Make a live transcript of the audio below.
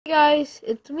guys?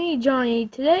 It's me, Johnny.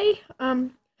 Today,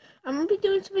 I'm gonna be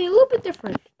doing something a little bit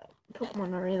different.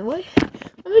 Pokemon are in the way.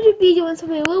 I'm gonna be doing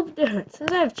something a little bit different.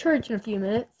 Since I have church in a few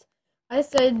minutes, I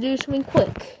decided to do something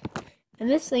quick. And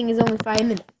this thing is only 5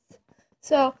 minutes.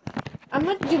 So, I'm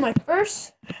going to do my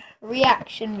first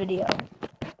reaction video.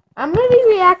 I'm going to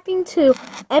be reacting to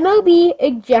MLB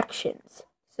ejections.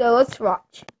 So, let's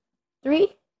watch.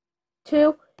 3,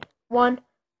 2, 1,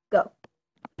 go.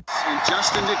 And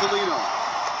Justin Nicolino.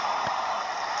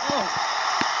 Oh,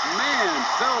 man,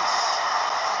 Phelps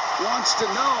wants to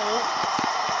know.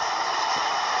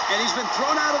 And he's been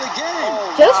thrown out of the game.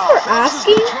 Oh, just wow. For Phelps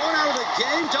asking? has been thrown out of the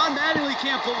game. Don Mattingly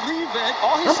can't believe it.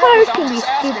 Umpires can be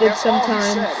stupid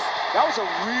sometimes. That was a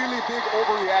really big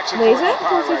overreaction. Wait, is that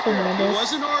Jose Fernandez? He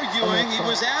wasn't arguing, he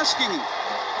was asking.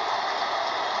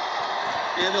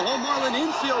 And the whole Marlin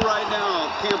infield right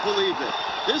now can't believe it.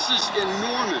 This is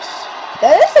enormous.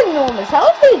 That is enormous.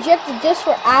 How is he ejected just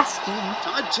for asking?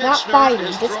 Not fighting,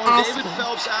 just asking. David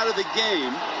Phelps out of the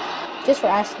game. Just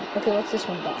for asking. Okay, what's this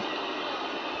one about?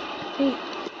 You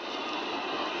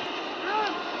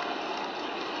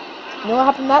know what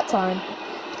happened that time?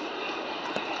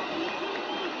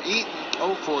 Eaton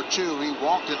 0 for 2. He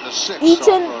walked in the 6th.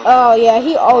 Eaton, oh yeah,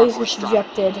 he always gets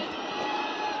ejected.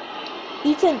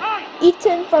 Eaton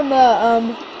from the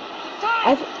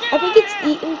I think it's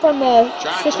Eaton from the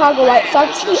Chicago White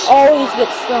Sox. He always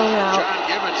gets thrown out. John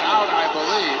Gibbons out, I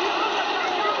believe.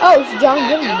 Oh, it's John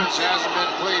Gibbons. Hasn't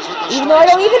been pleased with the even though I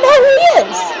don't even know who he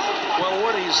is. Well,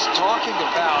 what he's talking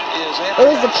about is it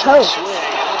was the coach. Swing,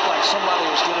 it looked like somebody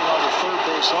was getting on the third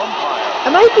base umpire. I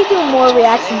might be doing more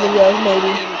reaction videos,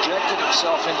 maybe. He injected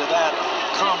himself into that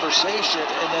conversation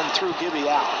and then threw Gibby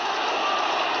out.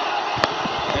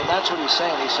 And that's what he's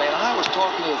saying. He's saying, I was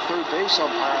talking to the third base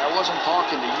umpire. I wasn't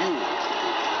talking to you.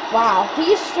 Wow, he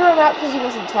just threw him out because he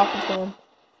wasn't talking to him.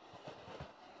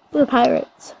 The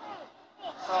Pirates.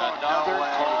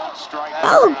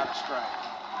 Oh!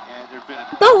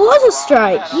 That was a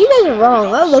strike. You guys are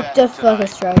wrong. That looked just like a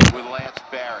strike. With Lance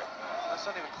Barrett. That's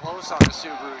not even close on the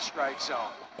Subaru strike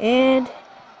zone. And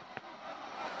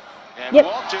yep.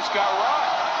 Walt just got run.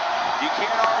 You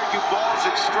can't argue balls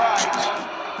and strikes.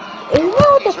 Isn't that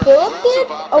what the Phillip did?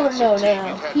 Oh no,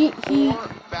 he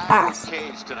passed.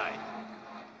 Tonight.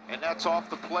 And that's off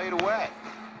the plate away.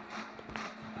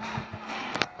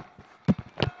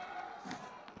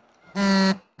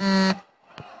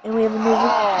 And we have a new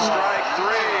strike 3.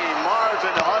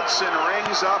 Marvin Hudson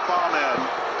rings up on it.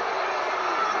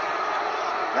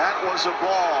 That was a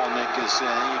ball, Nick is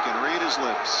saying. You can read his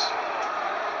lips.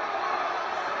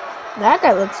 That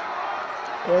guy looks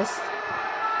pissed.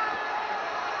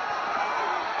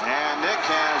 And Nick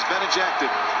has been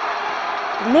ejected.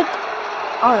 Nick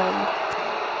Arm.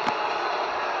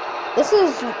 These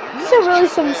are really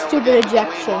some stupid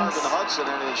ejections. Hudson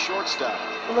and his shortstop.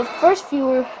 Well, the first few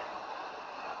were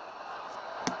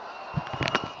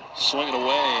swinging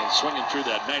away and swinging through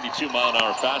that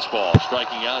 92-mile-an-hour fastball,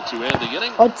 striking out to end the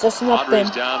inning. Oh, just an Upton.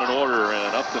 Padres down in order,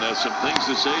 and Upton has some things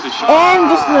to say to Sean. And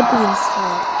just an Upton.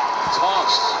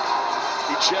 Tossed,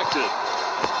 ejected.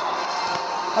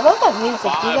 I love that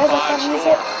music. Do you guys like that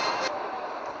music?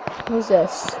 Who's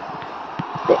this?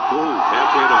 Ooh,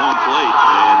 halfway to home plate,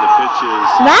 and the pitch is...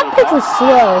 That pitch was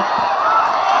slow.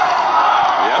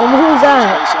 Yep. And who's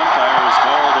that? Base umpire has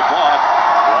called a balk.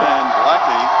 Brian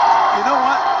Blackley. You know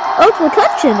what? Oh, it's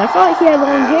McCutcheon. I thought he had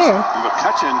long hair.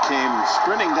 McCutcheon came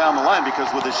sprinting down the line because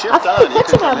with the shift on, he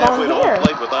could come halfway to home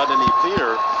plate without any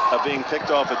fear of being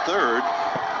picked off at third,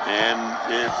 and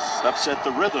it's upset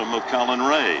the rhythm of Colin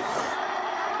Ray.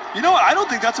 You know what? I don't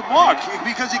think that's a balk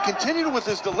because he continued with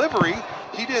his delivery.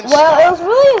 He didn't. Well, it was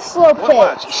really a slow pitch.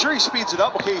 Watch. Sure, he speeds it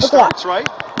up. Okay, he starts right.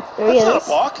 There he is. That's not a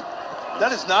balk.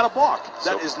 That is not a balk.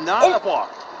 That is not a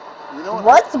balk. You know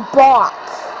what? What's balk?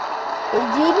 He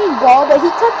gave me ball, but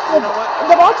he touched the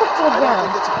ball touched the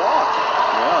ground. I don't think it's a balk.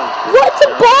 Yeah. What's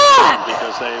a balk?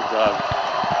 Because they've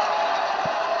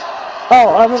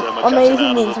or maybe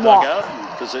he means walk.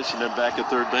 Positioned him back at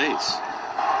third base.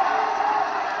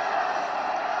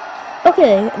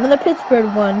 Okay, another Pittsburgh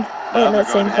one. Now that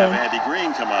same thing. Andy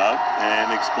Green come out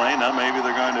and explain now maybe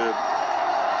they're going to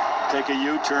take a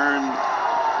U-turn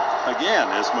again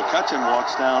as McCutcheon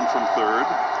walks down from third,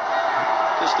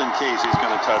 just in case he's going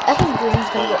to touch. I think Green's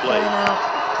going to get thrown out.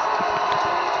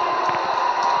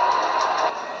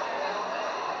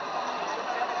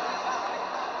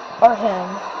 Or him.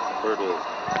 Hurdle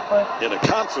in a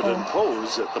confident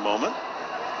pose at the moment,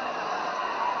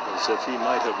 as if he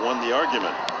might have won the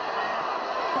argument.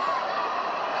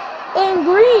 And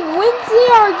Green wins the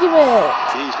argument.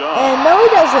 He's gone. And no, he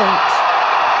doesn't.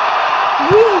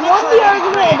 Green won the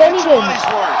argument, and then he didn't.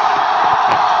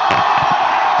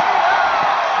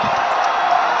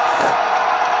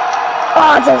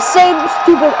 Oh, it's the same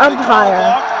stupid They call a umpire.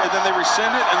 balk, and then they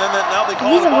rescind it, and then now they call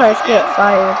These it a balk umpires get again.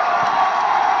 fired.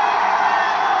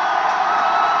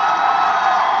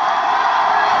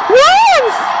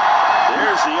 Yes!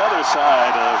 There's the other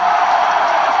side of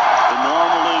the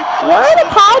normally. Why are the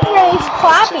Padres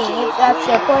clapping if that's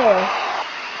their player?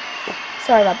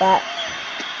 Sorry about that.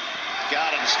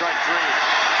 Got him, strike three.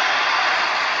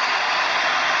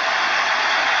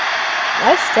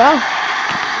 Nice job.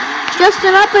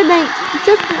 Justin Upton again. He's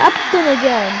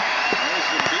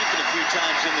been beaten a few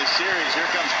times in this series. Here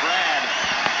comes Brad.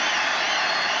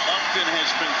 Upton has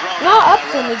been thrown Not out by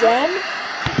Upton Rob again.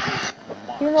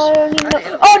 Trout. You know I don't even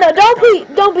know. Oh no!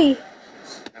 Don't be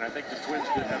And I think the Twins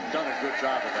have done a good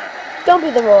job of that. Don't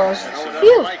be the Royals. Sanoa doesn't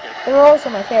Phew. like it. The Royals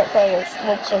are my favorite players.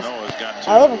 Well, because Sanoa's got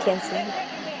I live in Kansas City.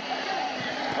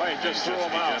 Oh, he just threw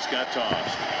him out. Just got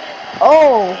tossed.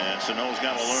 Oh, And Sano's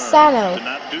got to learn Sano. to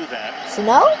not do that.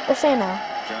 Sano or Sano?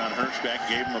 John Hirschbeck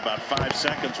gave him about 5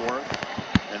 seconds worth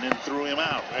and then threw him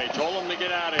out. They told him to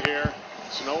get out of here.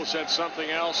 Sano said something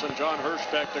else, and John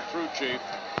Hirschbeck, the crew chief,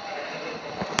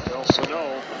 tells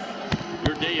Sano,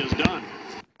 your day is done.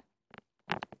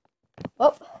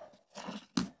 Well,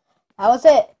 that was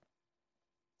it.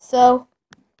 So,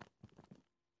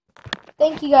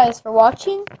 thank you guys for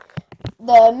watching.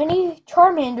 The mini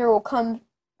Charmander will come,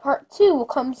 part 2 will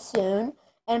come soon.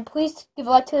 And please give a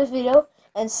like to this video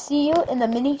and see you in the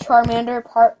mini Charmander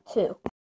part 2.